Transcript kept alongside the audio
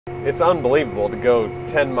it's unbelievable to go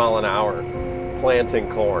 10 mile an hour planting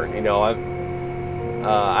corn. You know,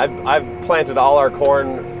 I've planted all our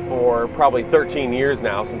corn for probably 13 years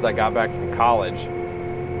now since I got back from college.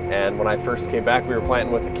 And when I first came back, we were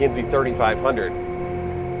planting with the Kinze 3500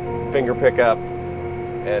 finger pickup.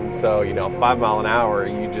 And so, you know, 5 mile an hour,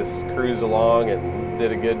 you just cruised along and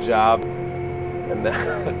did a good job. And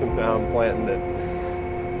now I'm planting it.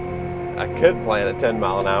 I could plant at 10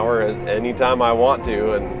 mile an hour anytime I want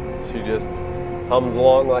to, and she just hums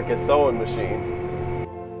along like a sewing machine.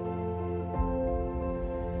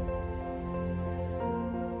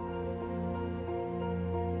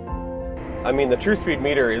 I mean, the true speed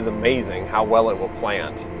meter is amazing how well it will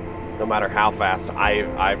plant, no matter how fast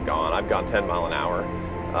I've gone. I've gone 10 mile an hour.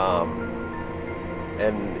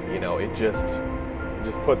 And you know, it just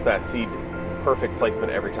puts that seed perfect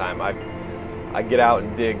placement every time. I get out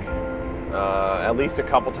and dig at least a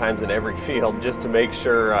couple times in every field just to make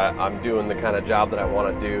sure I'm doing the kind of job that I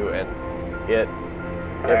want to do, and it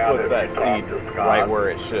puts that seed right where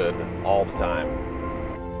it should all the time.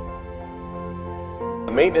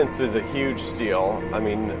 Maintenance is a huge deal. I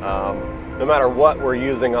mean, no matter what we're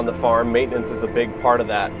using on the farm, maintenance is a big part of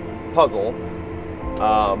that puzzle.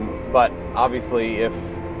 But obviously, if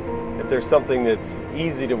there's something that's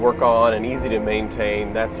easy to work on and easy to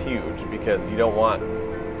maintain, that's huge, because you don't want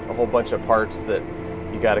a whole bunch of parts that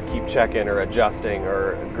you got to keep checking or adjusting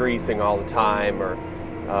or greasing all the time, or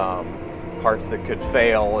parts that could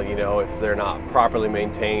fail, you know, if they're not properly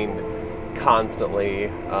maintained constantly.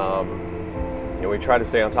 You know, we try to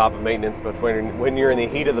stay on top of maintenance, but when you're in the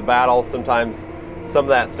heat of the battle, sometimes some of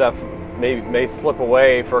that stuff may slip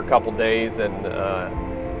away for a couple days, and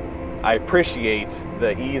I appreciate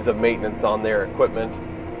the ease of maintenance on their equipment.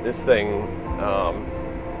 This thing,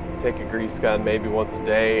 take a grease gun maybe once a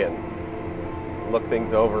day and look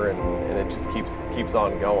things over, and it just keeps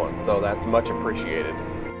on going. So that's much appreciated.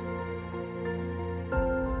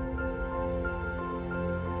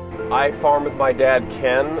 I farm with my dad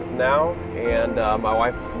Ken now, and my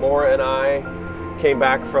wife Laura and I came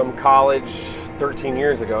back from college 13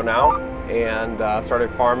 years ago now, and started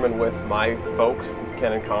farming with my folks,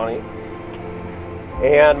 Ken and Connie.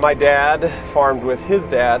 And my dad farmed with his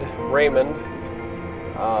dad, Raymond,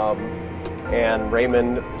 and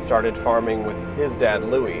Raymond started farming with his dad,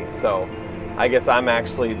 Louie. So I guess I'm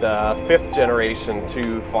actually the 5th generation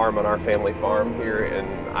to farm on our family farm here in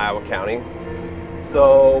Iowa County.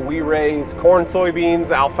 So we raise corn,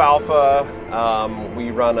 soybeans, alfalfa.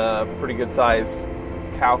 We run a pretty good sized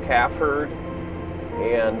cow-calf herd,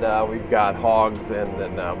 and we've got hogs, and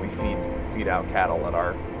then we feed out cattle at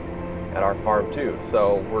our farm too.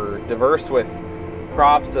 So we're diverse with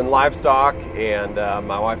crops and livestock, and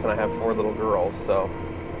my wife and I have 4 little girls. So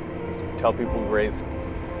we tell people we raise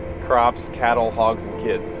crops, cattle, hogs, and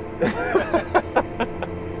kids.